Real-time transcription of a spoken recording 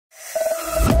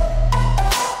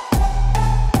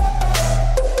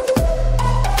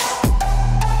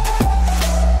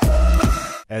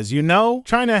As you know,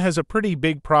 China has a pretty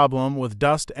big problem with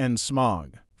dust and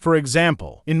smog. For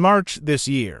example, in March this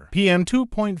year, PM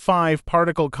 2.5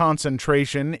 particle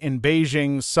concentration in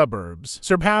Beijing's suburbs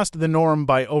surpassed the norm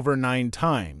by over 9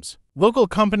 times. Local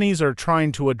companies are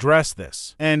trying to address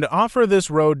this and offer this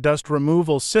road dust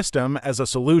removal system as a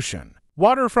solution.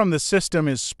 Water from the system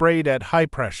is sprayed at high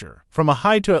pressure, from a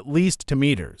height to at least 2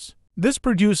 meters. This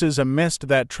produces a mist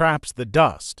that traps the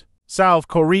dust. South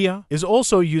Korea is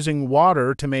also using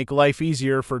water to make life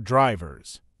easier for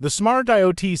drivers. The smart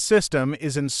IoT system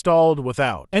is installed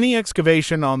without any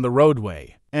excavation on the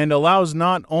roadway and allows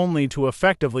not only to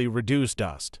effectively reduce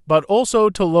dust, but also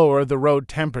to lower the road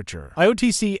temperature.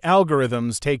 IoTC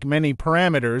algorithms take many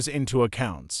parameters into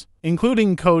account,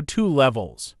 including code 2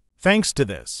 levels. Thanks to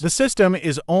this, the system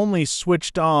is only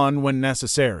switched on when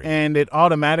necessary, and it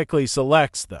automatically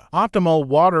selects the optimal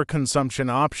water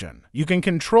consumption option. You can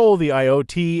control the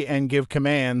IoT and give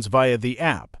commands via the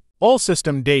app. All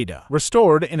system data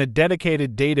restored in a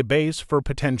dedicated database for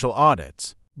potential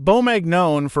audits. BOMAG,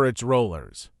 known for its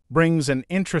rollers, brings an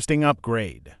interesting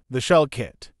upgrade, the Shell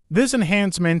Kit. This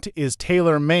enhancement is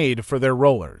tailor-made for their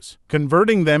rollers,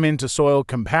 converting them into soil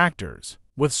compactors.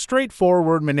 With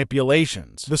straightforward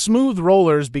manipulations, the smooth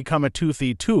rollers become a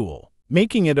toothy tool,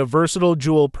 making it a versatile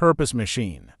dual-purpose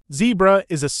machine. Zebra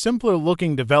is a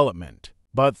simpler-looking development,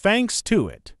 but thanks to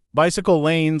it, bicycle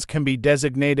lanes can be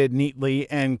designated neatly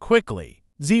and quickly.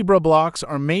 Zebra blocks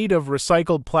are made of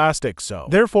recycled plastic, so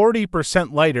they're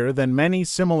 40% lighter than many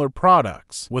similar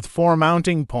products. With 4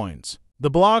 mounting points, the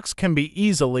blocks can be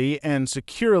easily and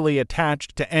securely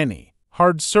attached to any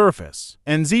hard surface,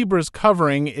 and Zebra's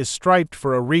covering is striped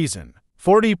for a reason.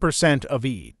 40% of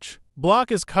each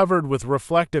block is covered with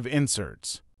reflective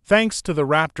inserts. Thanks to the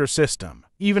RAPTOR system,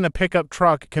 even a pickup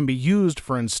truck can be used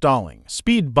for installing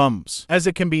speed bumps, as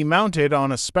it can be mounted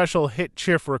on a special hitch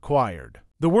if required.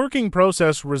 The working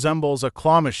process resembles a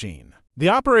claw machine. The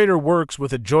operator works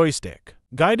with a joystick,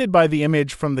 guided by the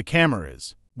image from the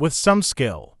cameras. With some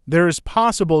skill, there is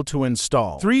possible to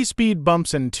install 3 speed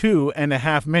bumps in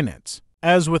 2.5 minutes.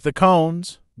 As with the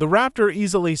cones, the RAPTOR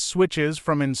easily switches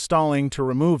from installing to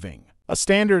removing. A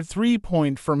standard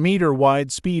 3.4 meter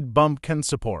wide speed bump can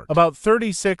support about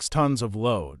 36 tons of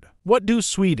load. What do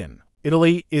Sweden,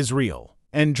 Italy, Israel,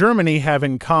 and Germany have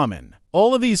in common?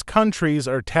 All of these countries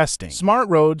are testing smart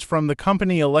roads from the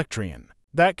company Electreon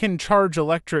that can charge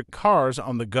electric cars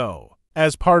on the go.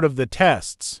 As part of the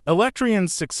tests, Electreon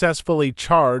successfully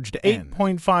charged an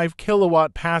 8.5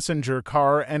 kilowatt passenger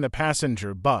car and a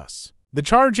passenger bus. The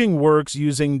charging works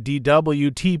using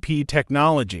DWTP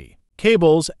technology.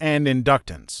 Cables and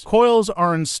inductance coils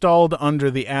are installed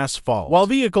under the asphalt, while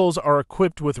vehicles are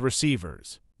equipped with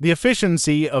receivers. The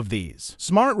efficiency of these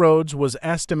smart roads was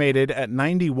estimated at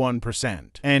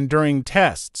 91%, and during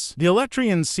tests, the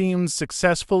Electreon seems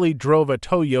successfully drove a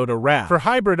Toyota RAV4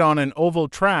 hybrid on an oval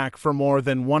track for more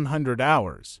than 100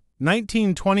 hours.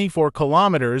 1924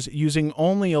 kilometers using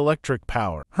only electric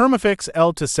power. PermaFyx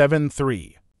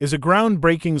L273 is a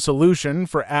groundbreaking solution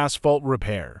for asphalt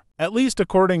repair, at least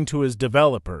according to his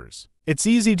developers. It's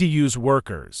easy to use.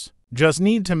 Workers just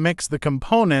need to mix the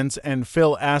components and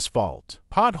fill asphalt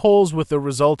potholes with the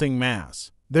resulting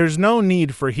mass. There's no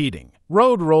need for heating,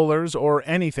 road rollers, or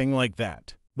anything like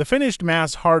that. The finished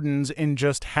mass hardens in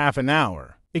just half an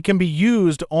hour. It can be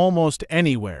used almost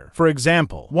anywhere. For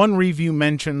example, one review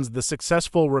mentions the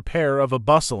successful repair of a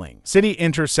bustling city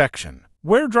intersection,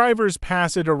 where drivers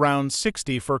pass it around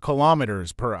 64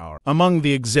 kilometers per hour. Among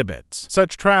the exhibits,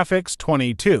 such traffic's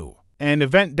 22, an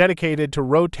event dedicated to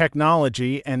road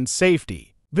technology and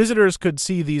safety. Visitors could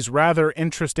see these rather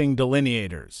interesting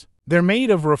delineators. They're made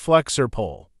of reflexor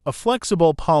pole, a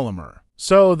flexible polymer,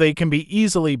 so they can be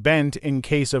easily bent in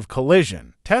case of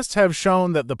collision. Tests have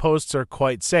shown that the posts are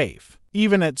quite safe,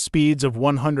 even at speeds of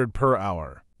 100 per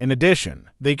hour. In addition,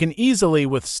 they can easily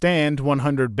withstand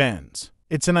 100 bends.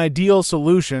 It's an ideal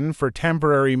solution for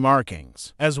temporary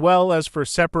markings, as well as for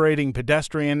separating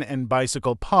pedestrian and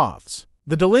bicycle paths.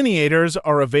 The delineators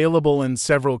are available in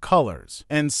several colors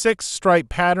and 6 stripe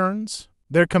patterns.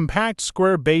 Their compact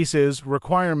square bases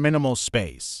require minimal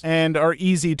space and are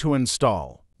easy to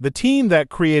install. The team that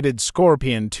created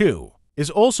Scorpion 2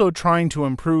 is also trying to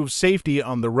improve safety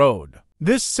on the road.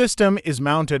 This system is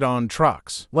mounted on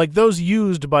trucks, like those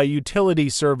used by utility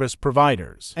service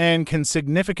providers, and can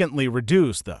significantly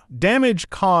reduce the damage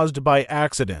caused by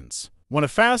accidents when a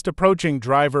fast-approaching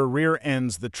driver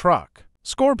rear-ends the truck.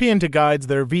 Scorpion guides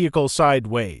their vehicle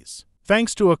sideways.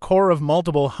 Thanks to a core of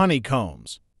multiple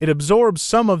honeycombs, it absorbs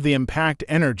some of the impact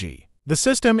energy. The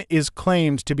system is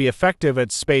claimed to be effective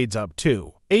at speeds up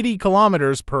to 80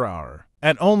 kilometers per hour.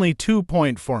 at only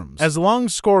 2.4 as long.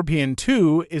 Scorpion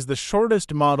 2 is the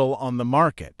shortest model on the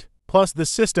market. Plus, the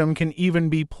system can even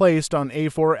be placed on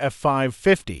A4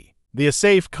 F550. The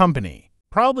Asafe company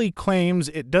proudly claims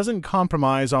it doesn't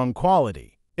compromise on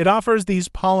quality. It offers these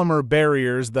polymer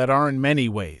barriers that are in many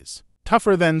ways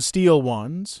tougher than steel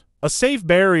ones. Asafe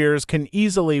barriers can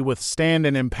easily withstand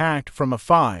an impact from a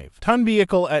 5-ton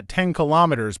vehicle at 10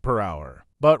 km/h.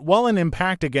 But while an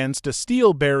impact against a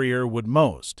steel barrier would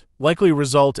most likely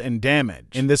result in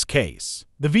damage, in this case,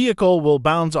 the vehicle will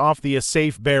bounce off the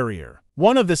Asafe barrier.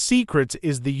 One of the secrets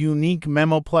is the unique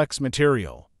Memoplex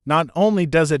material. Not only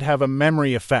does it have a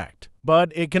memory effect,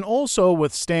 but it can also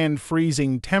withstand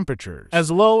freezing temperatures as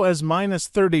low as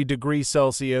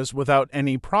 -30°C without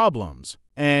any problems.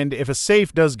 And if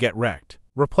Asafe does get wrecked,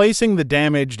 replacing the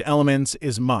damaged elements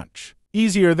is much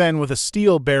easier than with a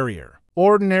steel barrier.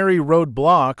 Ordinary road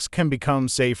blocks can become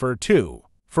safer too.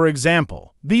 For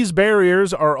example, these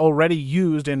barriers are already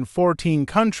used in 14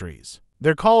 countries.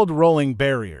 They're called rolling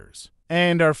barriers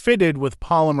and are fitted with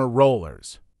polymer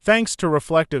rollers. Thanks to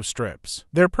reflective strips,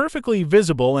 they're perfectly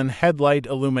visible in headlight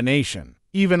illumination,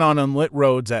 even on unlit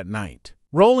roads at night.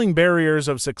 Rolling barriers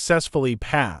have successfully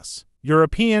passed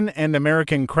European and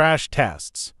American crash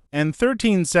tests and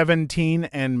 1317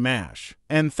 and MASH,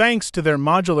 and thanks to their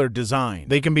modular design,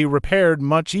 they can be repaired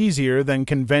much easier than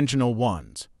conventional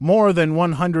ones. More than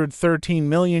 113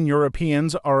 million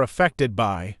Europeans are affected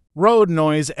by road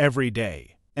noise every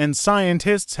day, and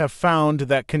scientists have found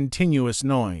that continuous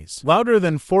noise louder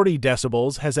than 40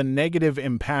 decibels has a negative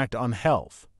impact on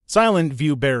health.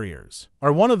 SilentView barriers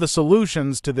are one of the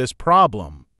solutions to this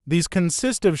problem. These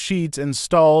consist of sheets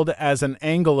installed at an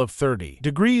angle of 30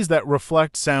 degrees that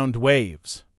reflect sound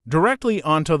waves directly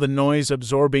onto the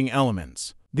noise-absorbing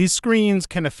elements. These screens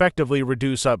can effectively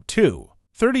reduce up to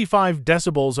 35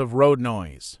 decibels of road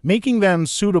noise, making them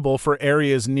suitable for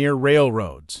areas near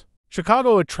railroads.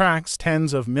 Chicago attracts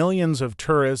tens of millions of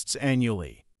tourists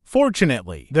annually.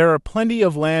 Fortunately, there are plenty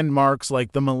of landmarks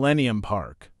like the Millennium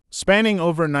Park, spanning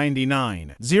over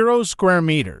 99,000 square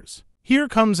meters. Here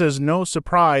comes as no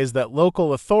surprise that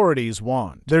local authorities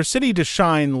want their city to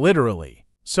shine literally,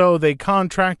 so they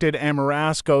contracted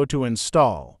Ameresco to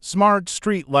install smart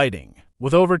street lighting.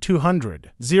 With over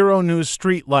 200 zero-new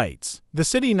street lights, the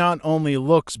city not only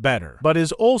looks better, but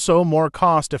is also more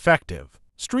cost-effective.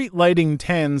 Street lighting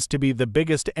tends to be the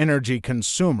biggest energy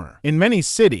consumer in many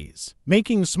cities,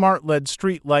 making smart LED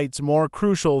street lights more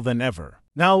crucial than ever.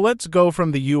 Now let's go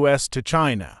from the US to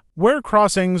China, where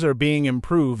crossings are being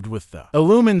improved with the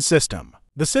ELLUMIN system.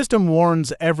 The system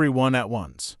warns everyone at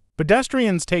once.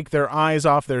 Pedestrians take their eyes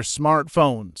off their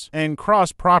smartphones and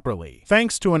cross properly,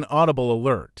 thanks to an audible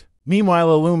alert. Meanwhile,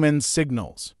 ELLUMIN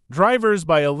signals drivers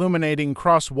by illuminating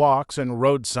crosswalks and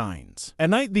road signs. At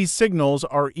night, these signals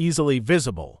are easily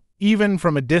visible, even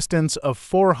from a distance of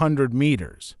 400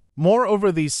 meters.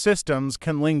 Moreover, these systems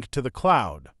can link to the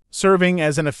cloud, serving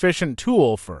as an efficient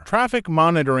tool for traffic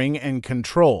monitoring and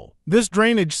control. This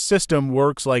drainage system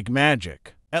works like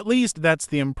magic. At least that's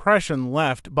the impression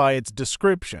left by its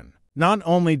description. Not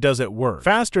only does it work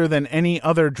faster than any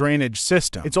other drainage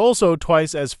system, it's also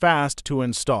twice as fast to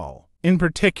install. In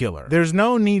particular, there's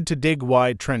no need to dig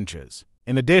wide trenches.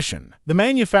 In addition, the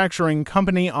manufacturing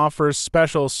company offers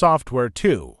special software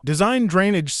to design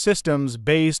drainage systems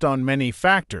based on many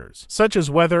factors, such as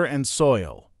weather and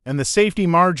soil. And the safety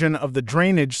margin of the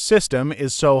drainage system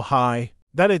is so high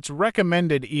that it's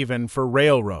recommended even for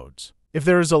railroads. If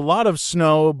there is a lot of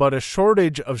snow but a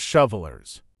shortage of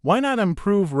shovelers, why not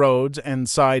improve roads and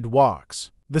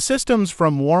sidewalks? The systems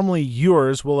from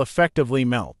WarmlyYours will effectively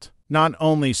melt not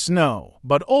only snow,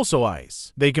 but also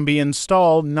ice. They can be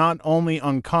installed not only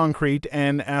on concrete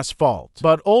and asphalt,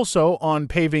 but also on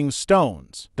paving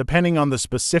stones, depending on the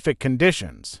specific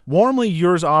conditions.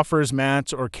 WarmlyYours offers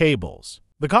mats or cables.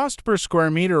 The cost per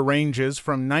square meter ranges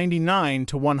from $99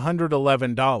 to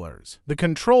 $111. The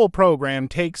control program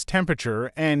takes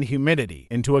temperature and humidity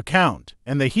into account,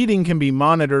 and the heating can be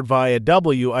monitored via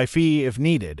Wi-Fi if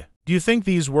needed. Do you think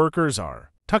these workers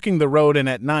are tucking the road in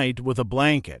at night with a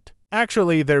blanket?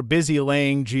 Actually, they're busy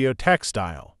laying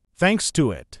geotextile. Thanks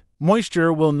to it,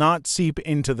 moisture will not seep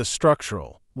into the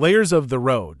structural layers of the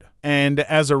road, and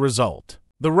as a result,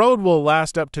 the road will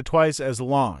last up to twice as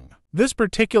long. This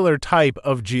particular type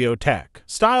of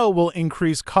geotextile will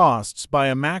increase costs by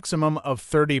a maximum of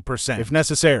 30% if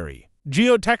necessary.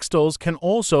 Geotextiles can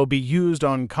also be used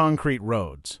on concrete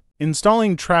roads.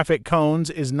 Installing traffic cones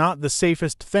is not the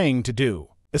safest thing to do,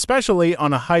 especially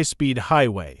on a high-speed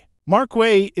highway.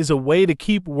 MarkWay is a way to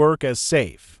keep work as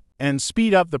safe and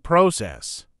speed up the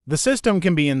process. The system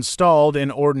can be installed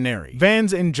in ordinary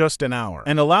vans in just an hour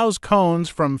and allows cones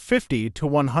from 50 to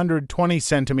 120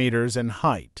 centimeters in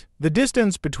height. The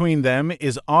distance between them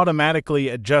is automatically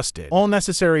adjusted. All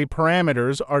necessary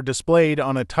parameters are displayed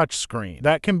on a touchscreen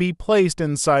that can be placed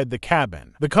inside the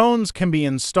cabin. The cones can be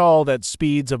installed at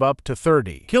speeds of up to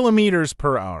 30 kilometers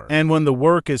per hour, and when the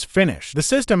work is finished, the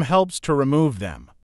system helps to remove them.